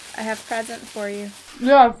I have present for you. You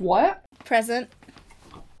have what? Present.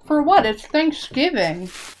 For what? It's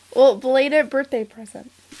Thanksgiving. Well, belated birthday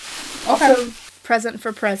present. Okay. Also, present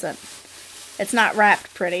for present. It's not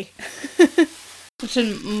wrapped pretty. It's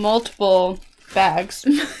in multiple bags.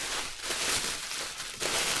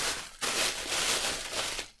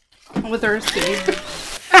 With a receipt.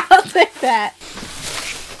 I'll take that.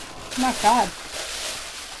 Oh my god.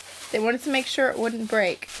 They wanted to make sure it wouldn't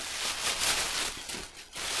break.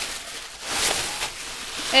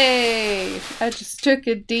 Hey, I just took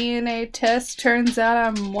a DNA test. Turns out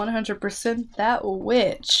I'm 100% that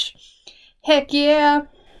witch. Heck yeah.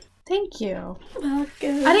 Thank you.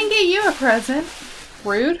 Welcome. I didn't get you a present.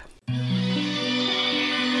 Rude.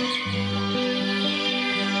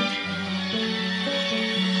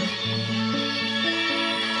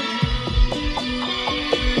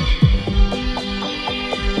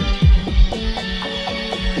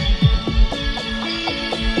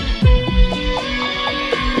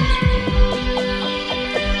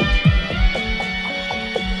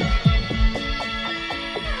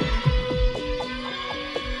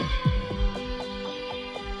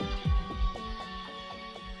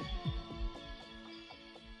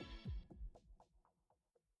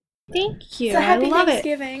 Thank you. So happy I love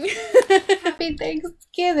Thanksgiving. it. Happy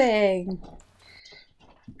Thanksgiving.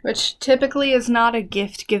 Which typically is not a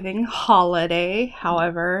gift-giving holiday.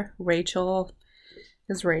 However, Rachel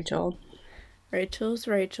is Rachel. Rachel's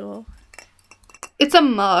Rachel. It's a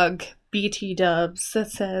mug, BT dubs, that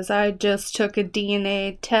says, I just took a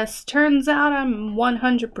DNA test. Turns out I'm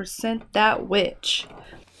 100% that witch.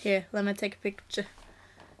 Here, let me take a picture.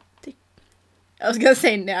 I was gonna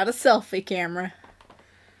say, not a selfie camera.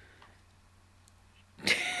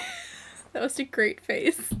 That was a great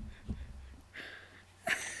face.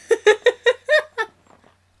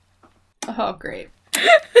 Oh, great.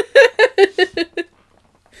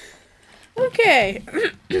 Okay.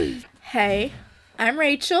 Hey, I'm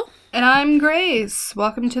Rachel. And I'm Grace.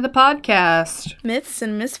 Welcome to the podcast. Myths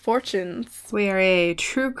and Misfortunes. We are a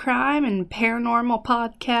true crime and paranormal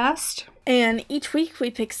podcast. And each week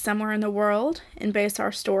we pick somewhere in the world and base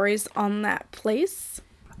our stories on that place.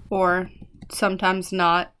 Or sometimes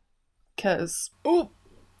not, because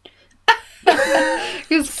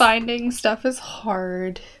finding stuff is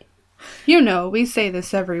hard. You know, we say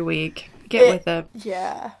this every week. Get with it.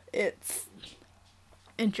 Yeah, it's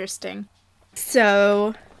interesting.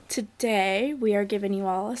 So, today we are giving you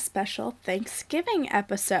all a special Thanksgiving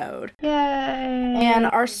episode. Yay! And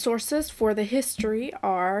our sources for the history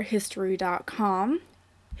are history.com,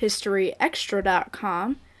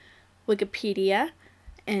 historyextra.com, Wikipedia,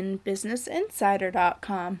 and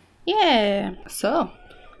businessinsider.com. Yeah. So,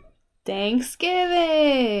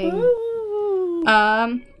 Thanksgiving. Woo!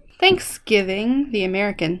 Thanksgiving, the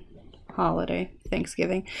American holiday,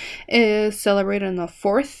 Thanksgiving, is celebrated on the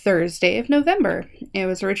fourth Thursday of November. It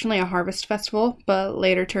was originally a harvest festival, but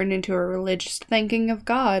later turned into a religious thanking of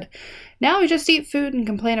God. Now we just eat food and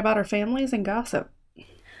complain about our families and gossip.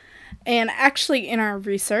 And actually, in our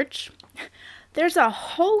research, there's a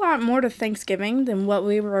whole lot more to Thanksgiving than what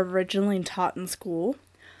we were originally taught in school.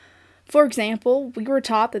 For example, we were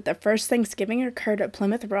taught that the first Thanksgiving occurred at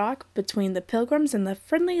Plymouth Rock between the Pilgrims and the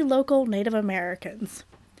friendly local Native Americans.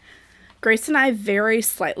 Grace and I vary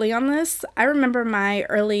slightly on this. I remember my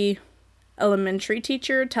early elementary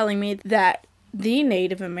teacher telling me that the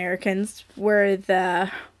Native Americans were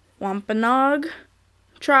the Wampanoag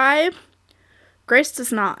tribe. Grace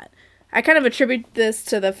does not. I kind of attribute this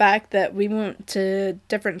to the fact that we went to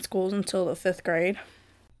different schools until the 5th grade.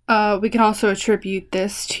 We can also attribute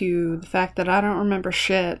this to the fact that I don't remember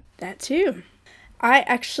shit. That too. I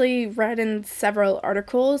actually read in several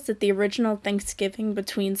articles that the original Thanksgiving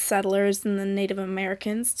between settlers and the Native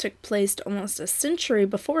Americans took place almost a century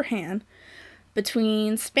beforehand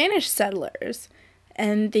between Spanish settlers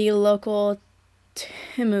and the local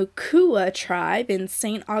Timucua tribe in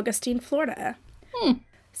St. Augustine, Florida.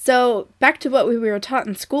 So, back to what we were taught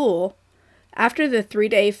in school. After the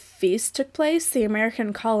 3-day feast took place, the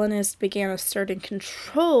American colonists began asserting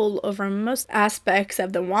control over most aspects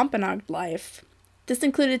of the Wampanoag life. This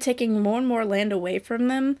included taking more and more land away from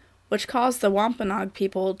them, which caused the Wampanoag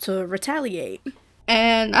people to retaliate.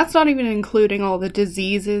 And that's not even including all the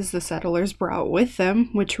diseases the settlers brought with them,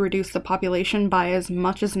 which reduced the population by as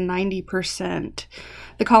much as 90%.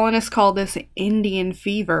 The colonists called this Indian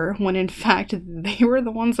fever, when in fact they were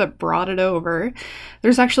the ones that brought it over.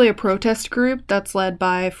 There's actually a protest group that's led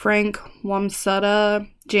by Frank Wamsutta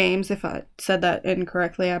James. If I said that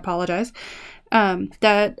incorrectly, I apologize.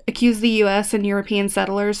 that accused the U.S. and European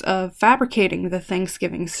settlers of fabricating the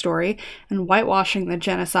Thanksgiving story and whitewashing the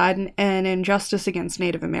genocide and injustice against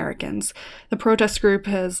Native Americans. The protest group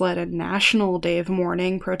has led a national day of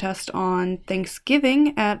mourning protest on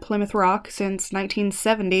Thanksgiving at Plymouth Rock since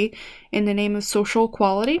 1970 in the name of social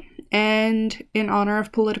equality and in honor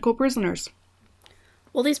of political prisoners.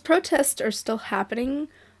 While these protests are still happening,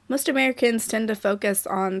 most Americans tend to focus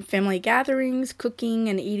on family gatherings, cooking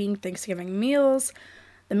and eating Thanksgiving meals,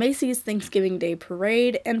 the Macy's Thanksgiving Day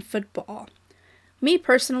Parade, and football. Me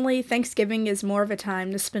personally, Thanksgiving is more of a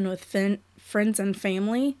time to spend with friends and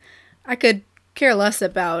family. I could care less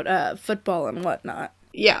about football and whatnot.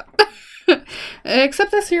 Yeah.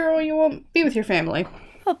 Except this year you won't be with your family.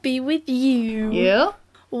 I'll be with you. Yeah.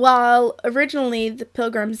 While originally the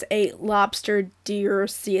Pilgrims ate lobster, deer,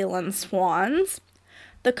 seal, and swans,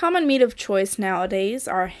 the common meat of choice nowadays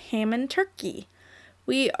are ham and turkey.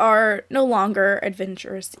 We are no longer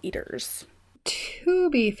adventurous eaters. To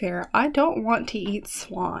be fair, I don't want to eat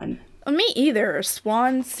swan. Me either.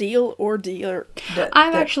 Swan, seal, or deer.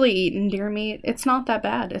 I've actually eaten deer meat. It's not that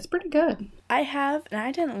bad. It's pretty good. I have, and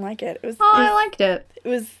I didn't like it. I liked it. It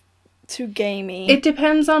was too gamey. It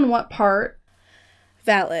depends on what part.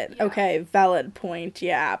 Valid. Yeah. Okay, valid point,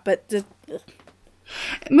 yeah. But just...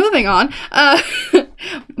 Moving on,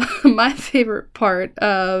 my favorite part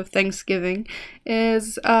of Thanksgiving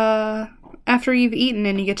is after you've eaten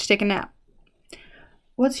and you get to take a nap.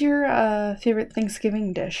 What's your favorite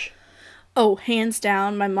Thanksgiving dish? Oh, hands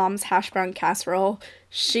down, my mom's hash brown casserole.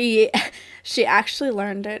 She actually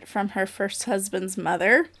learned it from her first husband's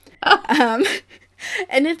mother. And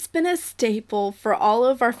it's been a staple for all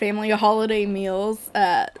of our family holiday meals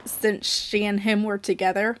since she and him were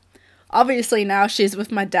together. Obviously now she's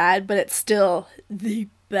with my dad, but it's still the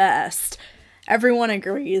best. Everyone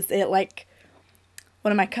agrees.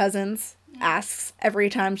 One of my cousins asks every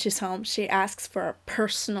time she's home, she asks for a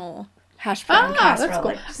personal hash brown casserole. That's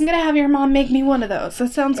cool. I'm gonna have your mom make me one of those.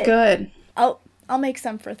 That sounds good. I'll make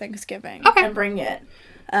some for Thanksgiving. Okay. And bring it.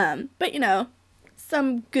 But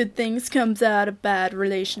some good things comes out of bad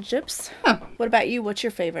relationships. Huh. What about you? What's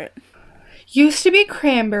your favorite? Used to be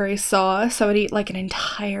cranberry sauce. I would eat an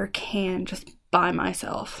entire can just by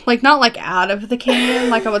myself. Not out of the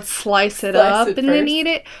can. I would slice it up and then eat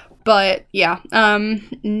it. But yeah.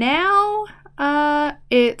 Now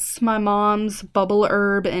it's my mom's bubble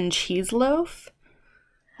herb and cheese loaf.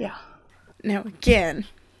 Yeah. Now again.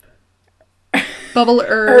 Bubble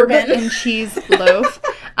herb and cheese loaf.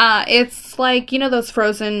 It's those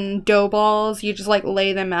frozen dough balls. You just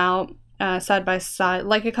lay them out. Side by side,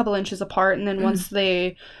 a couple inches apart, and then once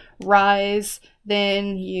they rise,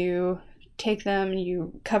 then you take them and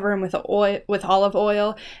you cover them with olive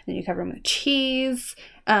oil, and you cover them with cheese,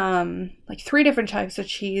 3 different types of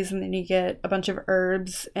cheese, and then you get a bunch of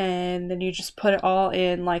herbs, and then you just put it all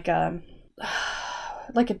in a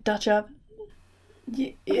Dutch oven.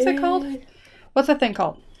 What's it called? What's that thing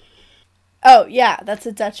called? Oh, yeah, that's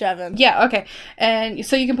a Dutch oven. Yeah, okay. And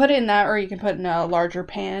so you can put it in that, or you can put it in a larger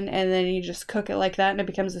pan, and then you just cook it like that, and it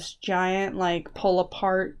becomes this giant,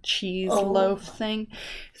 pull-apart cheese loaf thing.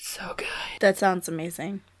 It's so good. That sounds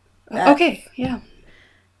amazing. Okay, yeah.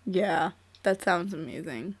 Yeah, that sounds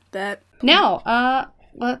amazing. Now,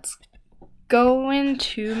 let's go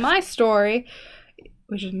into my story,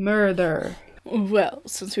 which is murder. Well,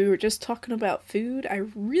 since we were just talking about food, I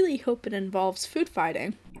really hope it involves food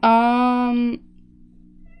fighting. No.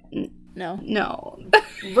 No.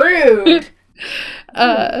 Rude!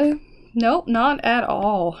 Nope, not at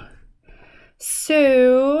all.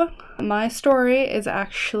 So, my story is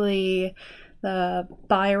actually the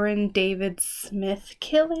Byron David Smith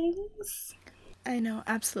killings. I know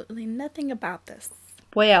absolutely nothing about this.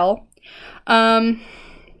 Well, so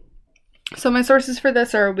my sources for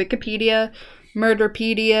this are Wikipedia,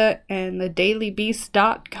 Murderpedia, and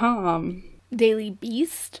thedailybeast.com. Daily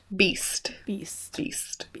Beast? Beast.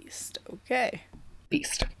 Okay.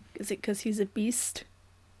 Beast. Is it because he's a beast?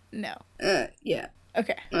 No. Yeah.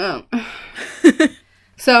 Okay. Oh.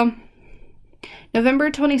 So,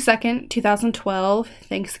 November 22nd, 2012,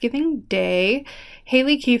 Thanksgiving Day,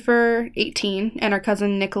 Haley Kiefer, 18, and her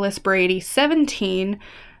cousin Nicholas Brady, 17,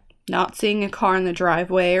 not seeing a car in the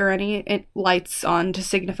driveway or any lights on to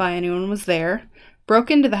signify anyone was there,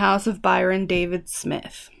 broke into the house of Byron David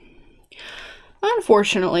Smith.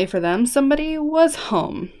 Unfortunately for them, somebody was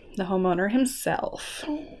home, the homeowner himself.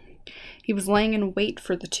 He was laying in wait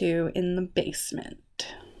for the two in the basement.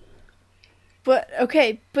 But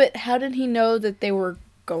how did he know that they were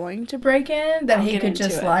going to break in? That he could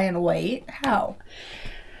just lie in wait? How?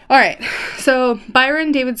 Alright, so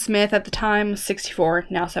Byron David Smith at the time was 64,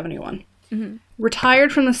 now 71.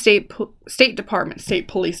 retired from the state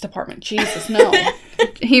police department. Jesus, no.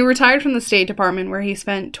 He retired from the State Department, where he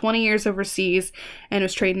spent 20 years overseas and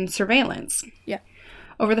was trained in surveillance. Yeah.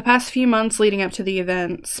 Over the past few months leading up to the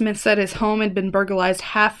event, Smith said his home had been burglarized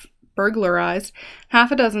half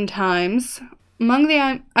a dozen times. Among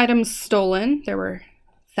the items stolen, there were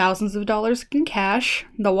thousands of dollars in cash,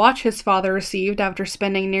 the watch his father received after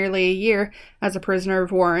spending nearly a year as a prisoner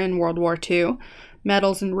of war in World War II,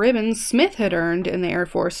 medals and ribbons Smith had earned in the Air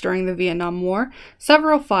Force during the Vietnam War,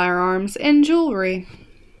 several firearms, and jewelry.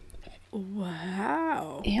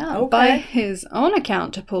 Wow. Yeah, Okay. by his own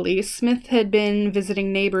account to police, Smith had been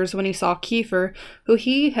visiting neighbors when he saw Kiefer, who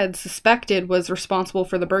he had suspected was responsible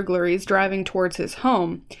for the burglaries, driving towards his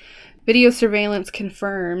home. Video surveillance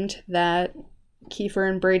confirmed that Kiefer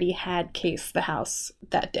and Brady had cased the house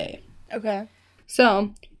that day. Okay.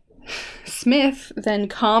 So, Smith then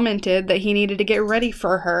commented that he needed to get ready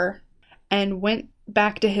for her and went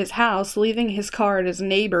back to his house, leaving his car at his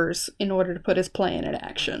neighbor's in order to put his plan in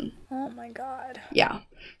action. Oh my god. Yeah.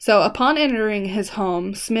 So, upon entering his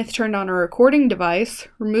home, Smith turned on a recording device,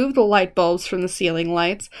 removed the light bulbs from the ceiling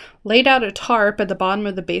lights, laid out a tarp at the bottom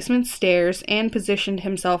of the basement stairs, and positioned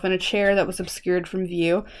himself in a chair that was obscured from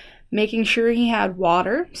view, making sure he had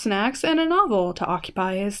water, snacks, and a novel to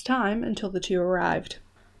occupy his time until the two arrived.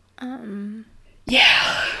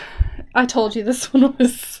 Yeah. I told you this one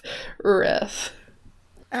was rough.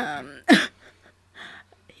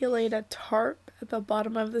 He laid a tarp at the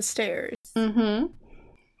bottom of the stairs. Mm-hmm.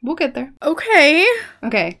 We'll get there. Okay.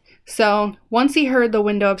 Okay, so once he heard the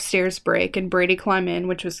window upstairs break and Brady climb in,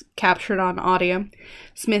 which was captured on audio,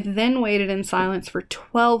 Smith then waited in silence for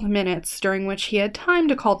 12 minutes, during which he had time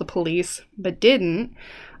to call the police, but didn't,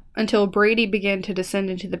 until Brady began to descend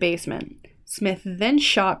into the basement. Smith then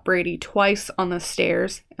shot Brady twice on the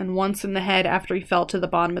stairs, and once in the head after he fell to the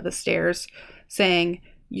bottom of the stairs, saying,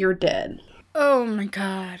 "You're dead." Oh my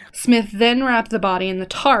god. Smith then wrapped the body in the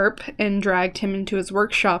tarp and dragged him into his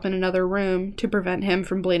workshop in another room to prevent him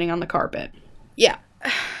from bleeding on the carpet. Yeah.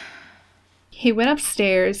 He went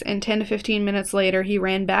upstairs, and 10 to 15 minutes later, he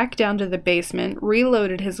ran back down to the basement,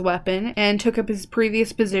 reloaded his weapon, and took up his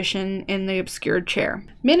previous position in the obscured chair.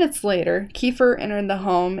 Minutes later, Kiefer entered the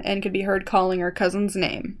home and could be heard calling her cousin's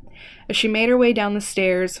name. As she made her way down the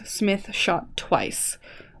stairs, Smith shot twice.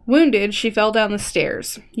 Wounded, she fell down the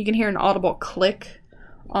stairs. You can hear an audible click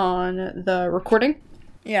on the recording.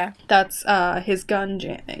 Yeah. That's his gun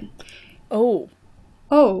jamming. Oh.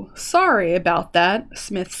 "Oh, sorry about that,"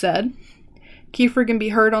 Smith said. Kiefer can be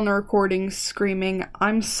heard on the recording screaming,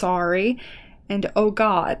 "I'm sorry," and "Oh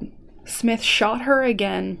God." Smith shot her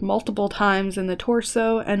again multiple times in the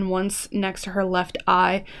torso and once next to her left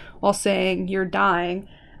eye while saying, "You're dying,"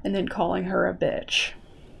 and then calling her a bitch.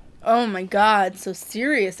 Oh my god, so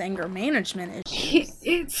serious anger management issues.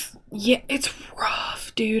 It's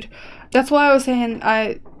rough, dude. That's why I was saying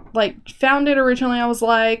I found it originally. I was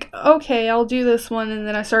like, okay, I'll do this one, and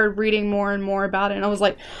then I started reading more and more about it, and I was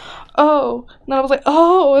like, oh, and then I was like,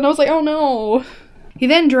 oh, and I was like, oh no. He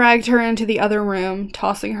then dragged her into the other room,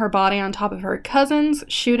 tossing her body on top of her cousin's,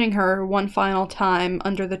 shooting her one final time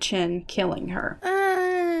under the chin, killing her.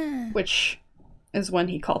 Which is when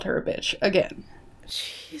he called her a bitch again.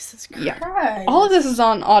 Jesus Christ. Yeah. All of this is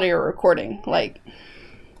on audio recording.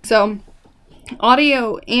 So,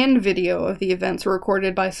 audio and video of the events were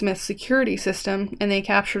recorded by Smith's security system, and they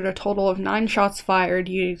captured a total of 9 shots fired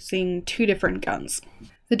using 2 different guns.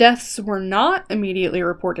 The deaths were not immediately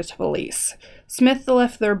reported to police. Smith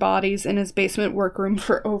left their bodies in his basement workroom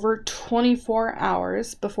for over 24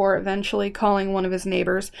 hours before eventually calling one of his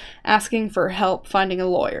neighbors, asking for help finding a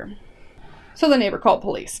lawyer. So the neighbor called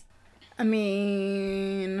police. I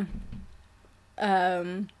mean,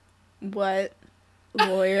 what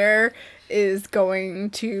lawyer is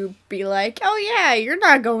going to be like, oh yeah, you're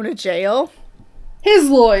not going to jail? His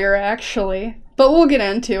lawyer, actually. But we'll get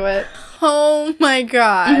into it. Oh my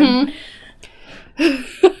god.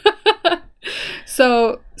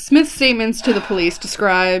 So, Smith's statements to the police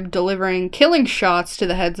describe delivering killing shots to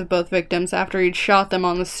the heads of both victims after he'd shot them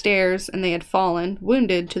on the stairs and they had fallen,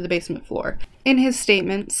 wounded, to the basement floor. In his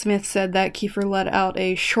statement, Smith said that Kiefer let out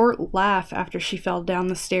a short laugh after she fell down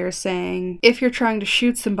the stairs, saying, "If you're trying to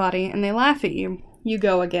shoot somebody and they laugh at you, you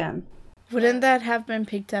go again." Wouldn't that have been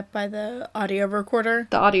picked up by the audio recorder?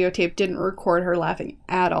 The audio tape didn't record her laughing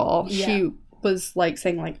at all. Yeah. She was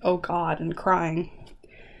saying oh God, and crying.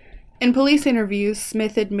 In police interviews,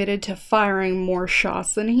 Smith admitted to firing more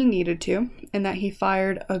shots than he needed to, and that he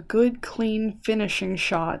fired a good, clean finishing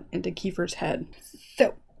shot into Kiefer's head.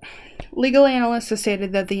 So, Legal analysts have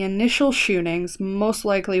stated that the initial shootings most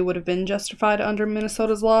likely would have been justified under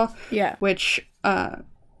Minnesota's law, Yeah. which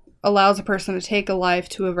allows a person to take a life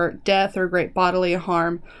to avert death or great bodily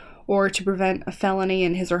harm or to prevent a felony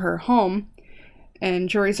in his or her home. And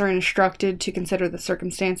juries are instructed to consider the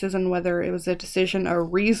circumstances and whether it was a decision a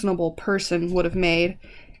reasonable person would have made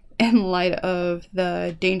in light of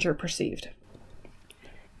the danger perceived.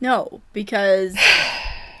 No, because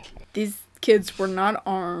these kids were not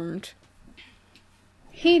armed.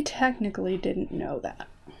 He technically didn't know that.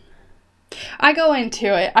 I go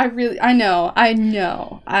into it. I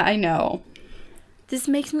know. This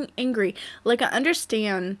makes me angry. Like, I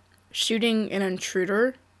understand shooting an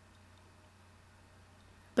intruder,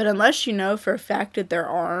 but unless you know for a fact that they're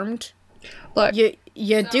armed, Look,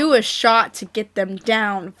 you do a shot to get them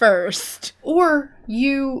down first. or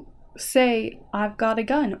you say, I've got a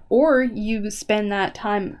gun. Or you spend that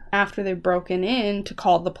time after they've broken in to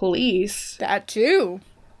call the police. That too.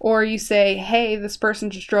 Or you say, hey, this person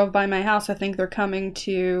just drove by my house. I think they're coming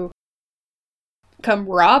to come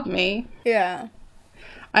rob me. Yeah.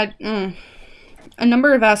 A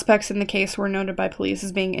number of aspects in the case were noted by police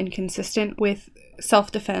as being inconsistent with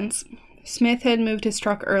self-defense. Smith had moved his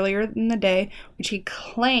truck earlier in the day, which he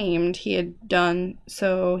claimed he had done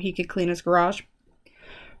so he could clean his garage.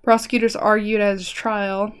 Prosecutors argued at his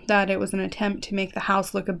trial that it was an attempt to make the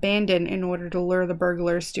house look abandoned in order to lure the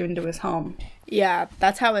burglars into his home. Yeah,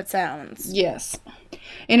 that's how it sounds. Yes.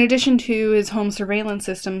 In addition to his home surveillance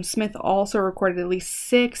system, Smith also recorded at least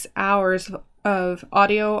 6 hours of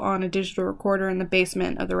audio on a digital recorder in the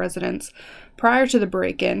basement of the residence. Prior to the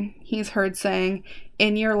break-in, he's heard saying,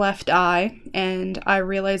 "In your left eye," and "I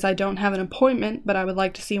realize I don't have an appointment, but I would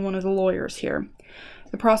like to see one of the lawyers here."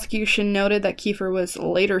 The prosecution noted that Kiefer was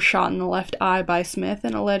later shot in the left eye by Smith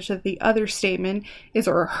and alleged that the other statement is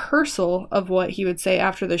a rehearsal of what he would say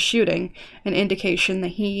after the shooting, an indication that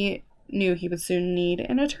he knew he would soon need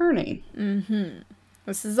an attorney.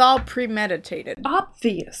 This is all premeditated.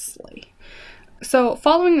 Obviously. So,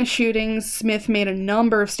 following the shootings, Smith made a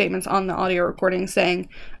number of statements on the audio recording saying,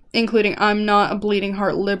 including, "I'm not a bleeding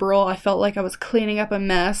heart liberal. I felt like I was cleaning up a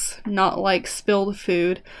mess, not like spilled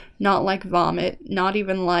food, not like vomit, not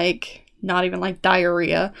even like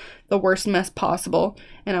diarrhea, the worst mess possible,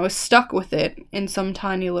 and I was stuck with it in some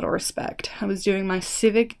tiny little respect. I was doing my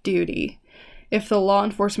civic duty. If the law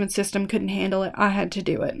enforcement system couldn't handle it, I had to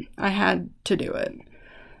do it. I had to do it.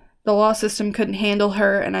 The law system couldn't handle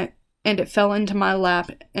her, and it fell into my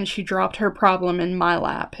lap, and she dropped her problem in my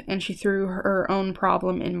lap, and she threw her own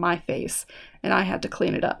problem in my face, and I had to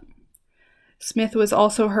clean it up." Smith was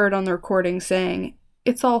also heard on the recording saying,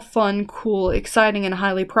 "It's all fun, cool, exciting, and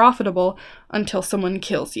highly profitable until someone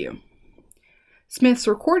kills you." Smith's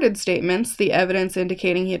recorded statements, the evidence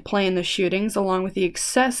indicating he had planned the shootings, along with the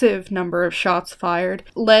excessive number of shots fired,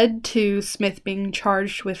 led to Smith being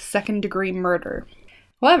charged with second-degree murder.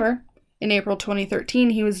 However, in April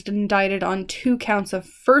 2013, he was indicted on 2 counts of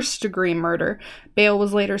first-degree murder. Bail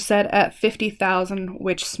was later set at $50,000,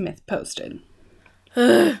 which Smith posted.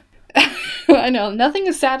 I know, nothing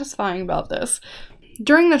is satisfying about this.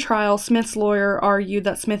 During the trial, Smith's lawyer argued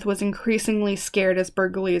that Smith was increasingly scared as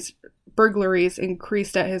burglaries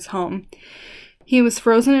increased at his home. He was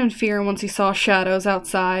frozen in fear once he saw shadows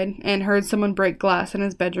outside and heard someone break glass in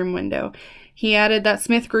his bedroom window. He added that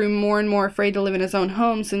Smith grew more and more afraid to live in his own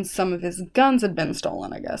home since some of his guns had been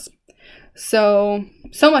stolen, I guess. So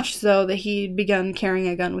much so that he'd begun carrying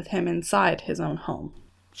a gun with him inside his own home.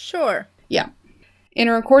 Sure. Yeah. In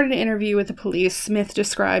a recorded interview with the police, Smith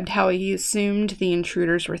described how he assumed the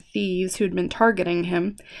intruders were thieves who'd been targeting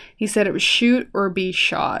him. He said it was shoot or be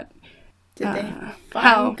shot. Did they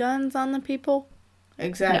find guns on the people?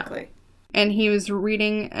 Exactly. No. And he was just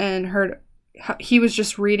reading and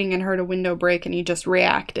heard a window break, and he just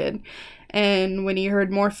reacted. And when he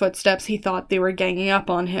heard more footsteps, he thought they were ganging up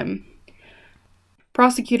on him.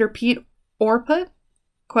 Prosecutor Pete Orput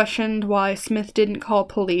questioned why Smith didn't call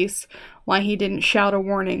police, why he didn't shout a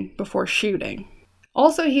warning before shooting.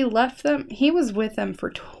 Also, he was with them for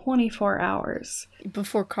 24 hours.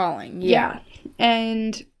 Before calling, yeah.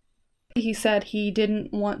 And he said he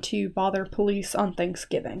didn't want to bother police on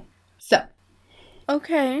Thanksgiving. So.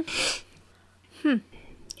 Okay.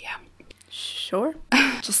 Yeah. Sure.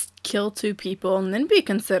 Just kill 2 people and then be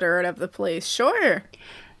considerate of the police. Sure.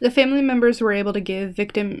 The family members were able to give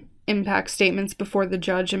victim impact statements before the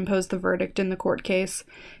judge imposed the verdict in the court case.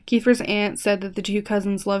 Kiefer's aunt said that the 2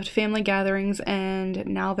 cousins loved family gatherings, and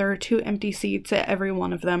now there are 2 empty seats at every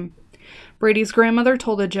one of them. Brady's grandmother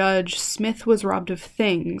told the judge Smith was robbed of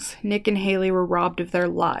things. Nick and Haley were robbed of their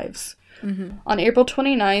lives. On April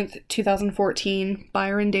 29th, 2014,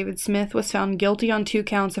 Byron David Smith was found guilty on 2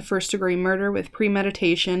 counts of first-degree murder with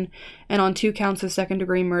premeditation and on 2 counts of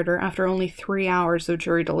second-degree murder after only 3 hours of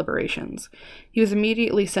jury deliberations. He was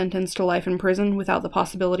immediately sentenced to life in prison without the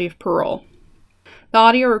possibility of parole. The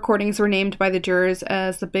audio recordings were named by the jurors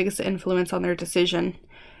as the biggest influence on their decision.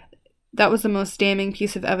 That was the most damning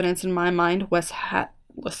piece of evidence in my mind. Wes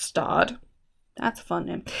Hatlestad. That's a fun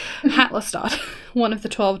name. Hatlestad, one of the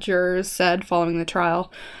 12 jurors, said following the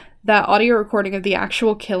trial that audio recording of the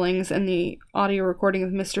actual killings and the audio recording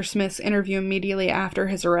of Mr. Smith's interview immediately after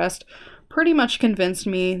his arrest pretty much convinced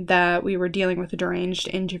me that we were dealing with a deranged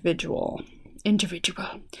individual.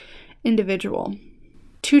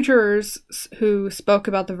 2 jurors who spoke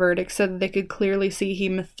about the verdict said that they could clearly see he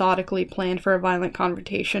methodically planned for a violent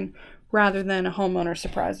confrontation rather than a homeowner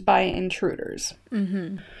surprised by intruders.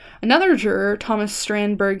 Another juror, Thomas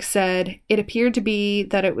Strandberg, said it appeared to be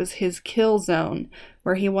that it was his kill zone,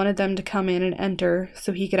 where he wanted them to come in and enter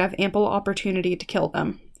so he could have ample opportunity to kill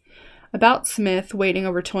them. About Smith waiting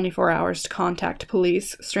over 24 hours to contact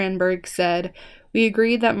police, Strandberg said, "We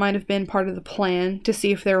agreed that might have been part of the plan to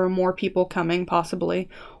see if there were more people coming, possibly,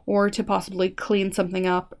 or to possibly clean something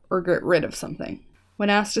up or get rid of something." When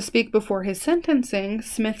asked to speak before his sentencing,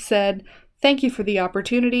 Smith said, "Thank you for the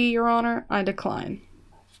opportunity, Your Honor. I decline."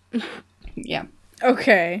 Yeah.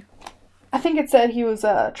 Okay. I think it said he was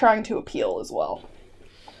trying to appeal as well.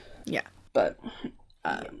 Yeah. But,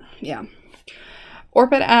 yeah.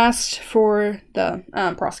 Orpett asked for the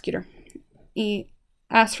prosecutor. He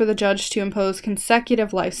asked for the judge to impose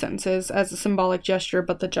consecutive life sentences as a symbolic gesture,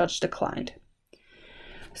 but the judge declined.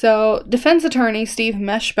 So, defense attorney Steve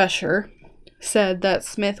Meshbesher said that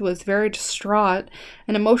Smith was very distraught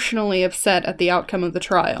and emotionally upset at the outcome of the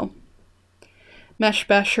trial.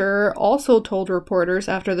 Meshbesher also told reporters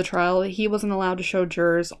after the trial that he wasn't allowed to show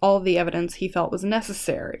jurors all of the evidence he felt was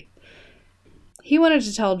necessary. He wanted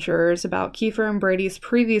to tell jurors about Kiefer and Brady's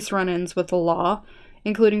previous run-ins with the law,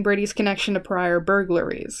 including Brady's connection to prior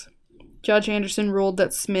burglaries. Judge Anderson ruled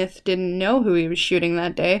that Smith didn't know who he was shooting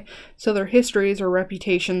that day, so their histories or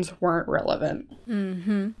reputations weren't relevant.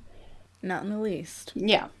 Not in the least.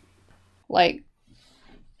 Yeah. Like,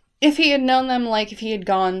 if he had known them, like if he had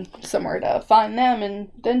gone somewhere to find them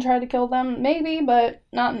and then tried to kill them, maybe, but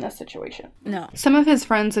not in this situation. No. Some of his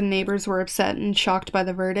friends and neighbors were upset and shocked by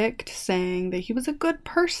the verdict, saying that he was a good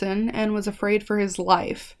person and was afraid for his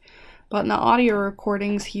life. But in the audio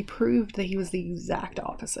recordings, he proved that he was the exact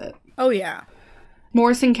opposite. Oh, yeah.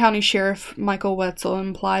 Morrison County Sheriff Michael Wetzel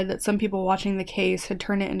implied that some people watching the case had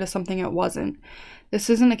turned it into something it wasn't. This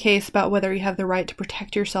isn't a case about whether you have the right to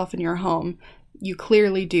protect yourself in your home. You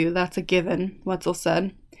clearly do, that's a given, Wetzel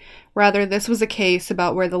said. Rather, this was a case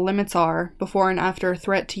about where the limits are before and after a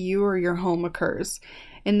threat to you or your home occurs.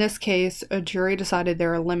 In this case, a jury decided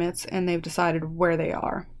there are limits, and they've decided where they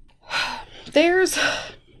are.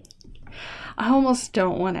 I almost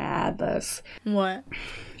don't want to add this. What?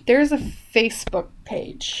 There's a Facebook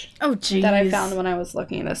page that I found when I was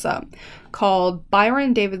looking this up called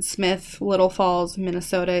Byron David Smith, Little Falls,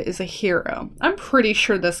 Minnesota is a Hero. I'm pretty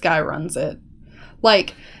sure this guy runs it.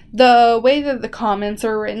 Like, the way that the comments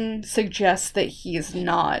are written suggests that he's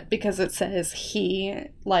not, because it says he,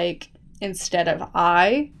 like, instead of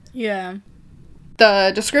I. Yeah.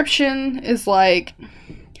 The description is like,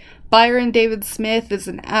 Byron David Smith is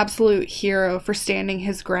an absolute hero for standing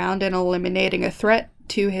his ground and eliminating a threat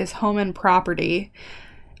to his home and property.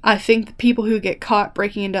 I think the people who get caught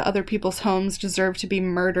breaking into other people's homes deserve to be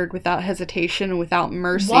murdered without hesitation and without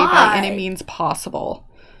mercy by any means possible.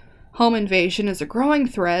 Home invasion is a growing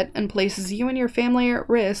threat and places you and your family at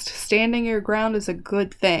risk. Standing your ground is a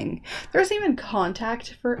good thing. There's even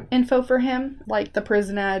contact info for him, like the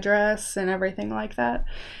prison address and everything like that.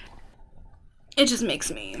 It just makes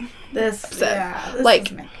me upset. Yeah, like,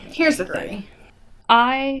 here's the thing.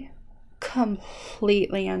 I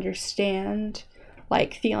completely understand,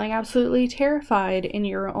 like, feeling absolutely terrified in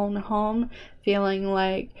your own home, feeling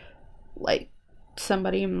like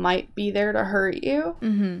somebody might be there to hurt you.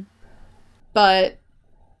 Mm-hmm. But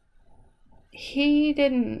he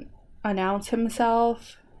didn't announce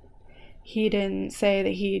himself. He didn't say that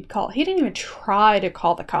he didn't even try to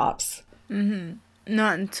call the cops. Mm-hmm.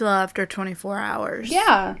 Not until after 24 hours.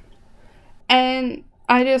 Yeah. And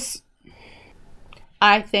I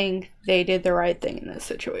think they did the right thing in this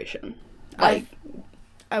situation. Like,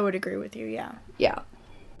 I would agree with you, yeah. Yeah.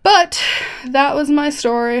 But that was my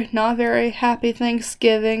story. Not very happy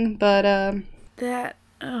Thanksgiving, but oh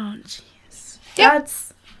jeez. Yeah.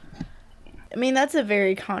 That's a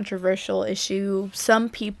very controversial issue. Some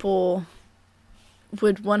people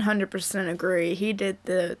would 100% agree. He did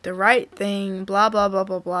the right thing, blah, blah, blah,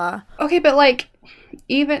 blah, blah. Okay, but like,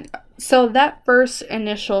 even, so that first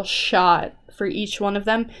initial shot for each one of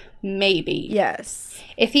them, maybe. Yes.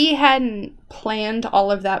 If he hadn't planned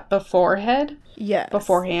all of that beforehand.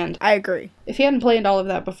 I agree. If he hadn't planned all of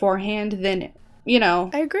that beforehand, then, you know.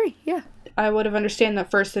 I agree, yeah. I would have understood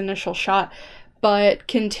that first initial shot. But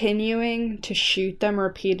continuing to shoot them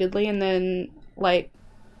repeatedly and then, like,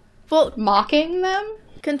 mocking them?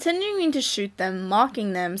 Continuing to shoot them,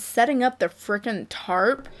 mocking them, setting up the frickin'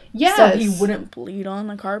 tarp. Yes. So he wouldn't bleed on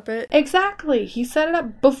the carpet. Exactly. He set it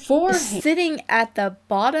up before. Sitting at the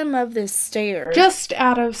bottom of the stairs. Just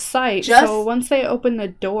out of sight. So once they open the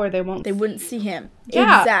door, they wouldn't see him.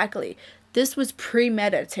 Yeah. Exactly. This was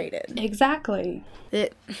premeditated. Exactly.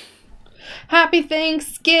 Happy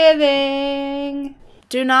Thanksgiving!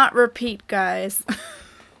 Do not repeat, guys.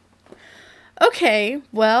 Okay,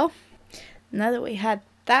 well, now that we had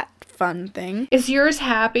that fun thing. Is yours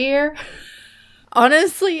happier?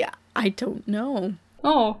 Honestly, I don't know.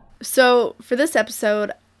 Oh. So, for this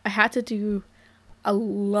episode, I had to do a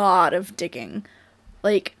lot of digging.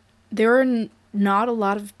 Like, there are not a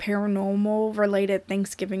lot of paranormal-related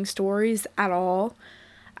Thanksgiving stories at all.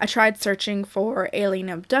 I tried searching for alien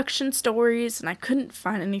abduction stories, and I couldn't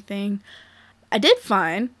find anything. I did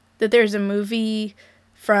find that there's a movie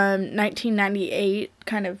from 1998,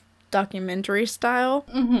 kind of documentary style,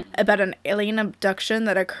 about an alien abduction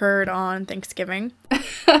that occurred on Thanksgiving.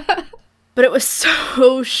 But it was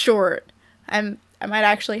so short. I might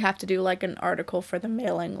actually have to do like an article for the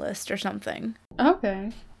mailing list or something.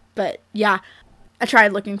 Okay. But yeah, I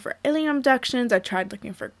tried looking for alien abductions. I tried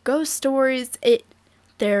looking for ghost stories.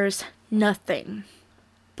 There's nothing.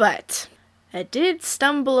 But I did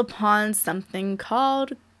stumble upon something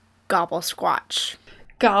called Gobble Squatch.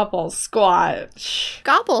 Gobble Squatch.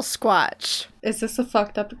 Gobble Squatch. Is this a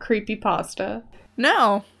fucked up creepypasta?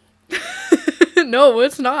 No. No,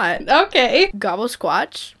 it's not. Okay. Gobble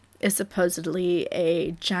Squatch is supposedly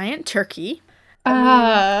a giant turkey.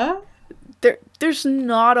 There's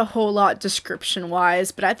not a whole lot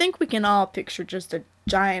description-wise, but I think we can all picture just a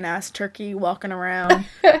giant-ass turkey walking around,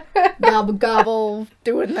 gobble gobble,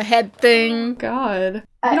 doing the head thing. Oh, God.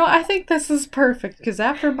 I think this is perfect, because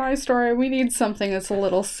after my story, we need something that's a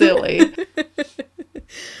little silly.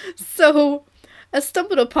 So, I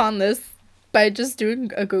stumbled upon this by just doing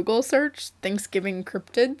a Google search, Thanksgiving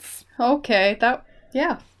cryptids. Okay,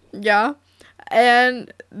 yeah. Yeah.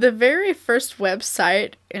 And the very first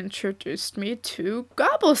website introduced me to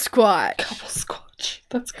Gobble Squatch. Gobble Squatch.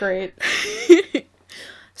 That's great.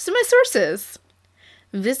 So my sources.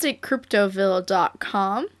 Visit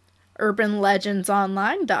Cryptoville.com,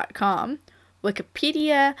 UrbanLegendsOnline.com,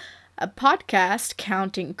 Wikipedia, a podcast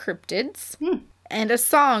counting cryptids, and a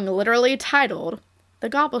song literally titled The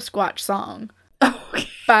Gobble Squatch Song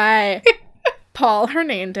by Paul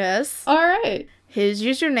Hernandez. All right. His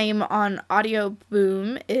username on Audio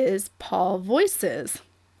Boom is Paul Voices.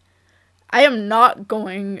 I'm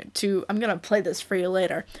going to play this for you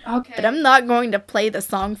later. Okay. But I'm not going to play the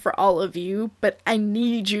song for all of you, but I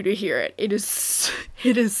need you to hear it. It is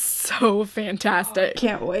so fantastic. Oh,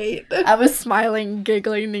 can't wait. I was smiling,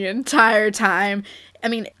 giggling the entire time. I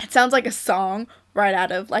mean, it sounds like a song right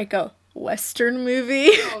out of like a Western movie.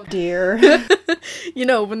 Oh dear. You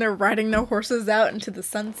know, when they're riding their horses out into the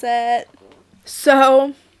sunset.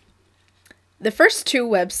 So, the first two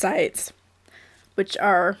websites, which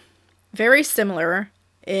are very similar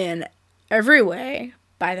in every way,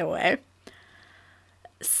 by the way,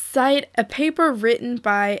 cite a paper written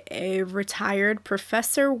by a retired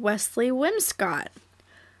Professor Wesley Wimscott.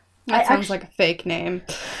 That sounds like a fake name.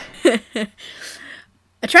 I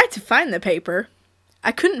tried to find the paper.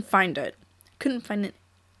 I couldn't find it. Couldn't find it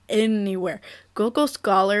anywhere. Google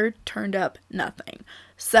Scholar turned up nothing.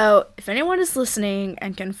 So, if anyone is listening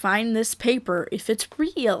and can find this paper, if it's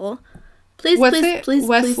real, please.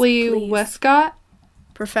 Wesley Westcott?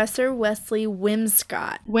 Professor Wesley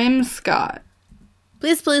Wimscott. Wimscott.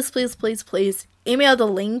 Please, email the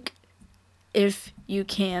link if you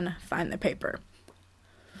can find the paper.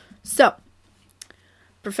 So,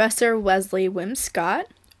 Professor Wesley Wimscott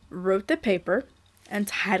wrote the paper and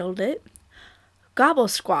titled it Gobble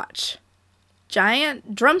Squatch,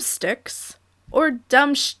 Giant Drumsticks or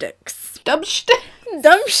Dumbsticks.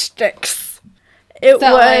 Dumbsticks. It was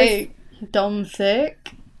like dumb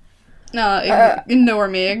thick. No, ignore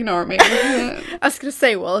me. I was gonna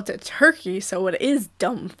say, well, it's a turkey, so it is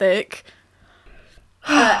dumb thick.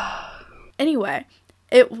 Anyway,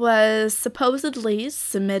 it was supposedly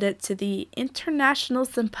submitted to the International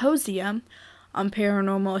Symposium on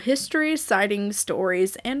Paranormal History, Sightings,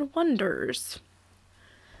 Stories, and Wonders.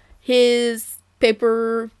 His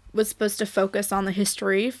paper was supposed to focus on the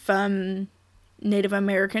history from Native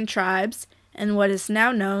American tribes and what is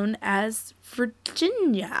now known as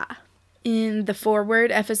Virginia. In the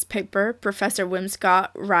foreword of his paper, Professor Wimscott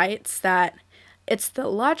writes that it's the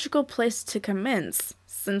logical place to commence,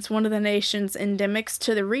 since one of the nation's endemics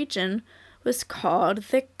to the region was called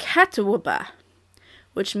the Catawba,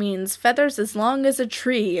 which means feathers as long as a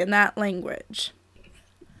tree in that language.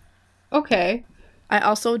 Okay. I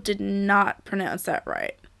also did not pronounce that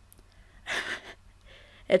right.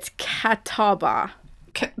 It's Catawba.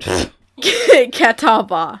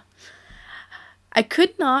 Catawba. I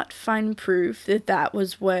could not find proof that that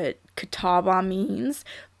was what Catawba means,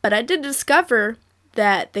 but I did discover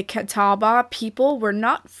that the Catawba people were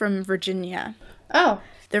not from Virginia. Oh.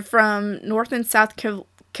 They're from North and South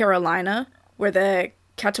Carolina, where the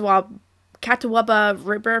Catawba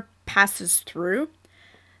River passes through.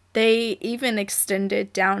 They even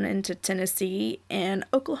extended down into Tennessee and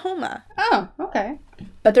Oklahoma. Oh, okay.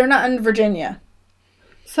 But they're not in Virginia.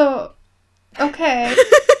 So, okay.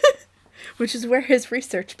 Which is where his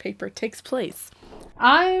research paper takes place.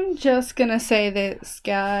 I'm just gonna say this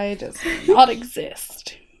guy does not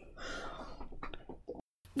exist.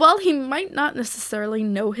 Well, he might not necessarily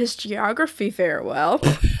know his geography very well.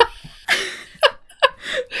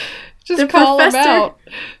 Just call him out.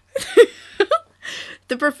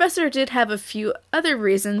 The professor did have a few other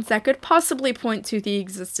reasons that could possibly point to the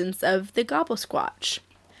existence of the Gobblesquatch.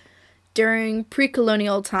 During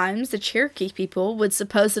pre-colonial times, the Cherokee people would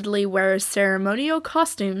supposedly wear ceremonial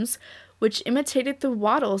costumes which imitated the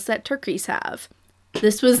wattles that turkeys have.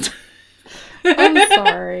 This was... I'm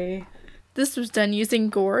sorry. This was done using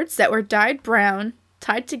gourds that were dyed brown,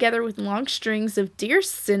 tied together with long strings of deer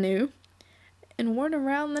sinew, and worn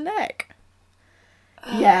around the neck.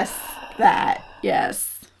 Yes, that.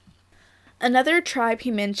 Yes. Another tribe he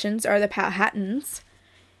mentions are the Powhatans,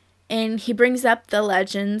 and he brings up the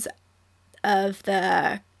legends of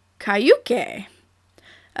the Cayuke,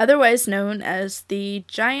 otherwise known as the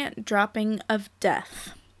giant dropping of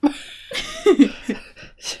death.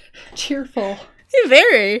 Cheerful.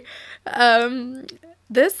 Very.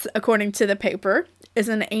 This, according to the paper, is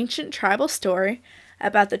an ancient tribal story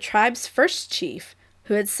about the tribe's first chief,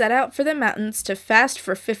 who had set out for the mountains to fast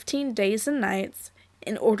for 15 days and nights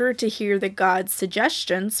in order to hear the gods'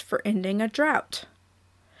 suggestions for ending a drought.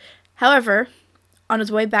 However, on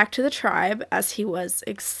his way back to the tribe, as he was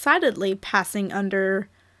excitedly passing under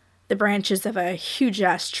the branches of a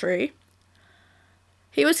huge-ass tree,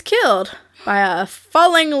 he was killed by a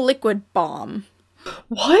falling liquid bomb.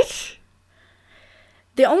 What?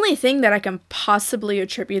 The only thing that I can possibly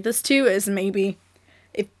attribute this to is maybe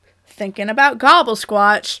thinking about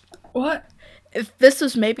Gobblesquatch. What? If this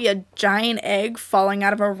was maybe a giant egg falling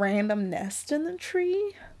out of a random nest in the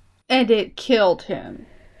tree. And it killed him.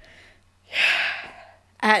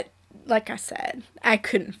 Like I said, I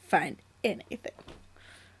couldn't find anything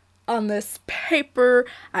on this paper.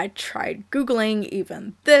 I tried Googling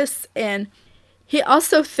even this, and he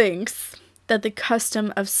also thinks that the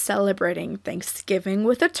custom of celebrating Thanksgiving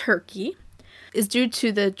with a turkey is due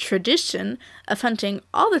to the tradition of hunting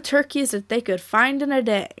all the turkeys that they could find in a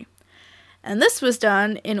day. And this was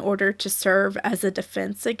done in order to serve as a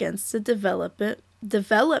defense against the development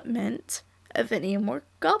of any more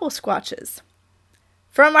Gobblesquatches.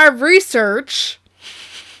 From our research,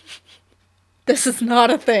 this is not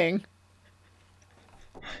a thing.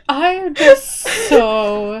 I'm just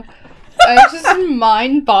it's just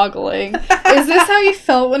mind-boggling. Is this how you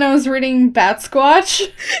felt when I was reading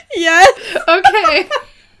Batsquatch? Yes. Okay.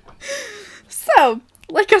 So,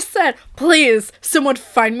 like I said, please, someone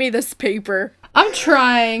find me this paper. I'm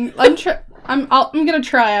trying. I'm gonna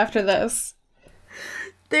try after this.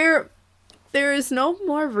 There is no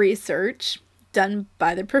more research done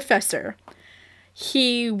by the professor.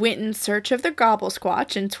 He went in search of the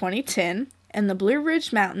Gobblesquatch in 2010 in the Blue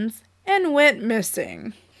Ridge Mountains and went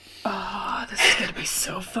missing. Oh, this is gonna be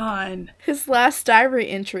so fun. His last diary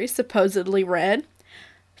entry supposedly read,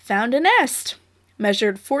 "Found a nest,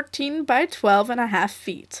 measured 14 by 12.5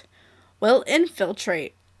 feet. Will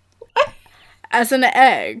infiltrate as an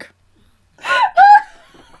egg."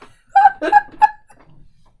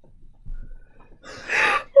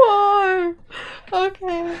 Why?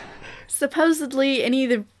 Okay. Supposedly,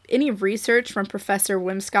 any research from Professor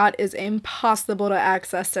Wimscott is impossible to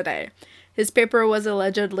access today. His paper was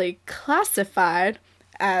allegedly classified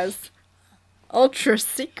as ultra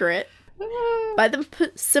secret by the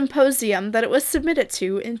symposium that it was submitted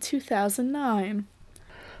to in 2009.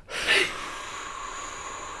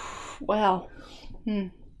 Wow.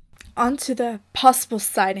 On to the possible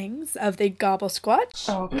sightings of the Gobble Squatch.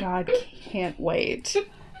 Oh, God, can't wait.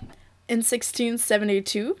 In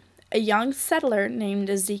 1672, a young settler named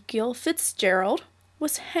Ezekiel Fitzgerald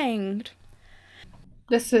was hanged.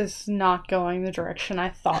 This is not going the direction I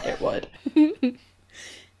thought it would.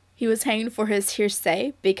 He was hanged for his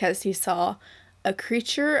hearsay because he saw a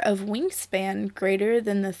creature of wingspan greater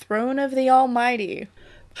than the throne of the Almighty.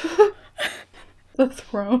 The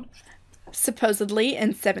throne. Supposedly, in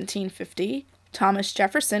 1750, Thomas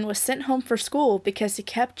Jefferson was sent home for school because he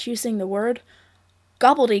kept using the word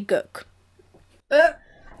gobbledygook.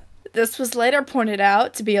 This was later pointed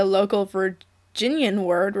out to be a local Virginian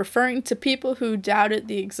word referring to people who doubted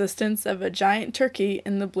the existence of a giant turkey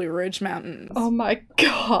in the Blue Ridge Mountains. Oh my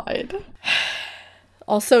God.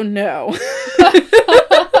 Also, no.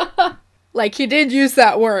 Like, he did use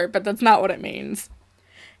that word, but that's not what it means.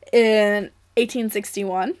 In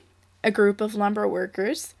 1861, a group of lumber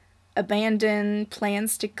workers abandoned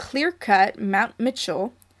plans to clear-cut Mount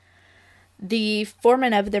Mitchell. The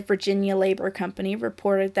foreman of the Virginia Labor Company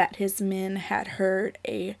reported that his men had heard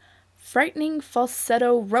a frightening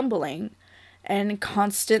falsetto rumbling and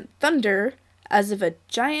constant thunder as of a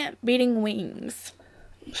giant beating wings.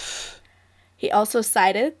 He also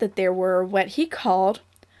cited that there were what he called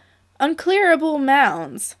unclearable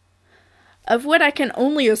mounds, of what I can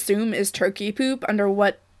only assume is turkey poop under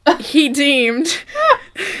what he deemed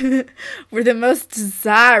were the most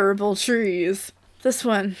desirable trees. This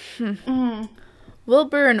one.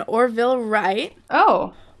 Wilbur and Orville Wright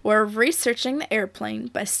were researching the airplane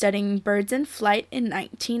by studying birds in flight in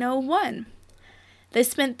 1901. They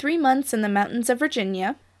spent 3 months in the mountains of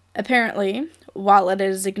Virginia. Apparently, while it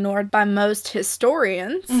is ignored by most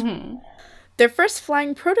historians, their first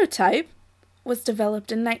flying prototype was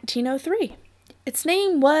developed in 1903. Its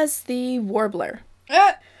name was the Warbler.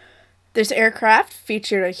 This aircraft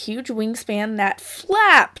featured a huge wingspan that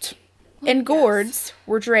flapped, and gourds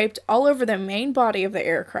were draped all over the main body of the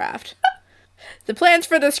aircraft. The plans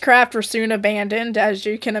for this craft were soon abandoned, as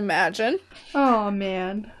you can imagine. Oh,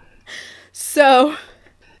 man. So,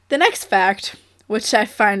 the next fact, which I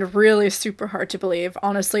find really super hard to believe.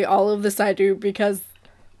 Honestly, all of this I do because...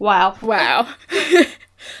 Wow.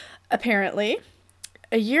 Apparently,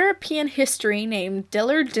 a European history named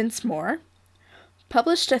Dillard Dinsmore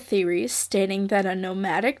published a theory stating that a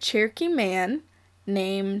nomadic Cherokee man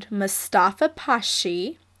named Mustafa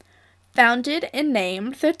Pashi founded and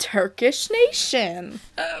named the Turkish nation.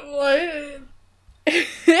 What?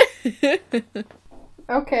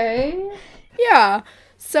 Okay. Yeah.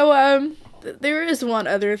 So, there is one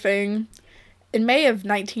other thing. In May of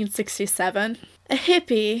 1967, a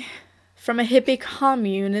hippie from a hippie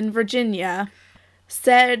commune in Virginia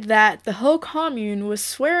said that the whole commune was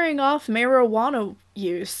swearing off marijuana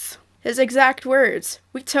use. His exact words,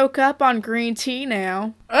 "We toke up on green tea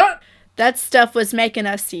now." That stuff was making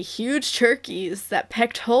us see huge turkeys that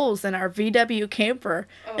pecked holes in our VW camper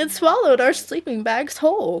and swallowed our sleeping bags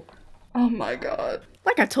whole. Oh my God.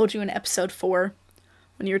 Like I told you in episode 4,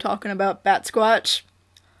 when you were talking about Bat Squatch,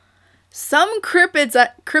 some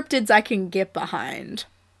cryptids I can get behind.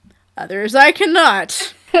 Others I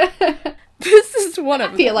cannot. This is one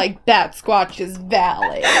of them. I feel like Bat Squatch is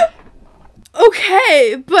valid.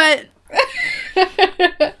 Okay, but...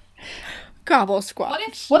 Gobble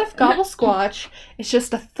Squatch. What if Gobble Squatch is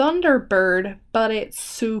just a thunderbird, but it's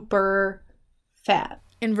super fat?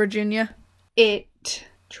 In Virginia? It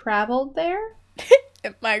traveled there?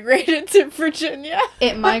 It migrated to Virginia.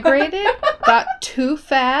 It migrated, got too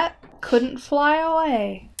fat, couldn't fly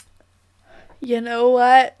away. You know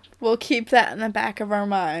what? We'll keep that in the back of our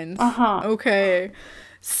minds. Uh-huh. Okay.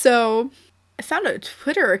 So, I found a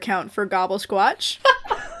Twitter account for Gobble Squatch.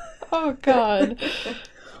 Oh, God.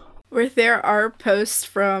 Where there are posts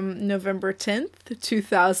from November 10th,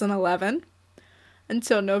 2011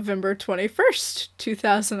 until November 21st,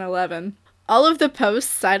 2011. All of the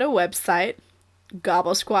posts cite a website,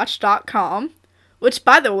 gobblesquatch.com, which,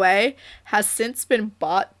 by the way, has since been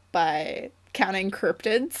bought by Counting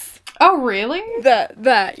Cryptids. Oh, really? The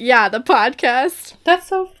podcast. That's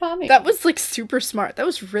so funny. That was, like, super smart. That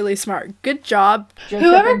was really smart. Good job, Jacob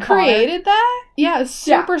Whoever and Connor. created that? Yeah,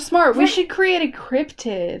 super smart. We Right. should create a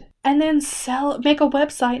cryptid and then make a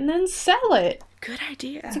website and then sell it. Good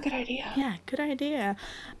idea. That's a good idea. Yeah, good idea.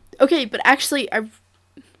 Okay, but actually,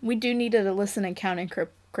 we do need to listen and Counting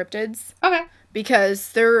Cryptids. Okay.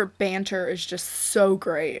 Because their banter is just so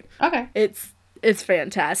great. Okay. It's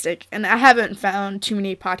fantastic. And I haven't found too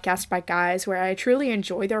many podcasts by guys where I truly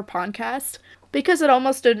enjoy their podcast because it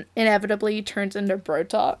almost inevitably turns into bro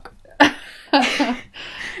talk.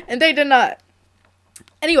 And they did not.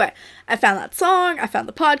 Anyway, I found that song. I found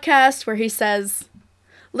the podcast where he says,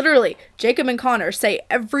 literally, Jacob and Connor say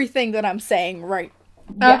everything that I'm saying right.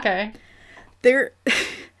 Yeah. Okay.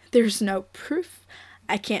 There's no proof.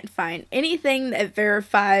 I can't find anything that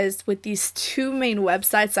verifies with these two main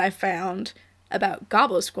websites I found about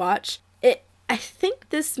Gobblesquatch. I think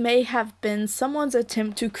this may have been someone's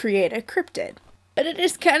attempt to create a cryptid. But it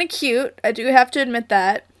is kind of cute. I do have to admit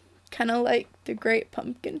that. Kind of like the Great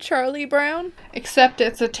Pumpkin Charlie Brown. Except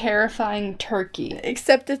it's a terrifying turkey.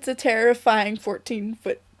 Except it's a terrifying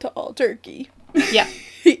 14-foot tall turkey. Yeah.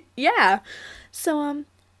 Yeah. So,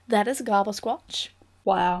 that is Gobblesquatch.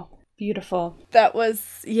 Wow. Beautiful. That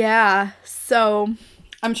was, yeah. So,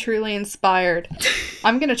 I'm truly inspired.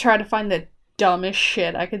 I'm gonna try to find the dumbest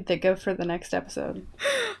shit I could think of for the next episode.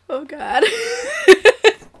 Oh, God.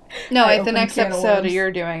 No, wait, the next episode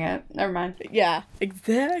you're doing it. Never mind. Yeah,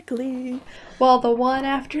 exactly. Well, the one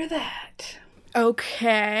after that.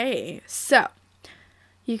 Okay, so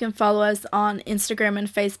you can follow us on Instagram and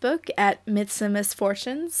Facebook at Myths and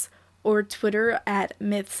Misfortunes, or Twitter at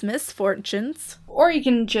Myths Misfortunes. Or you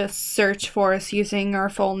can just search for us using our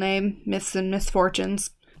full name, Myths and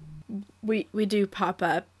Misfortunes. We do pop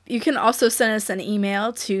up. You can also send us an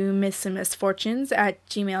email to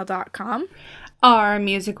mythsandmisfortunes@gmail.com. Our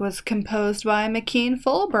music was composed by McKean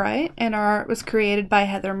Fulbright, and our art was created by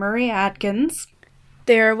Heather Murray Atkins.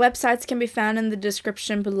 Their websites can be found in the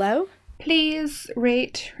description below. Please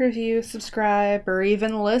rate, review, subscribe, or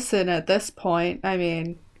even listen at this point. I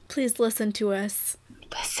mean... Please listen to us.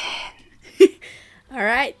 Listen. All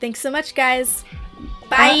right. Thanks so much, guys.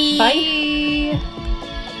 Bye. Bye.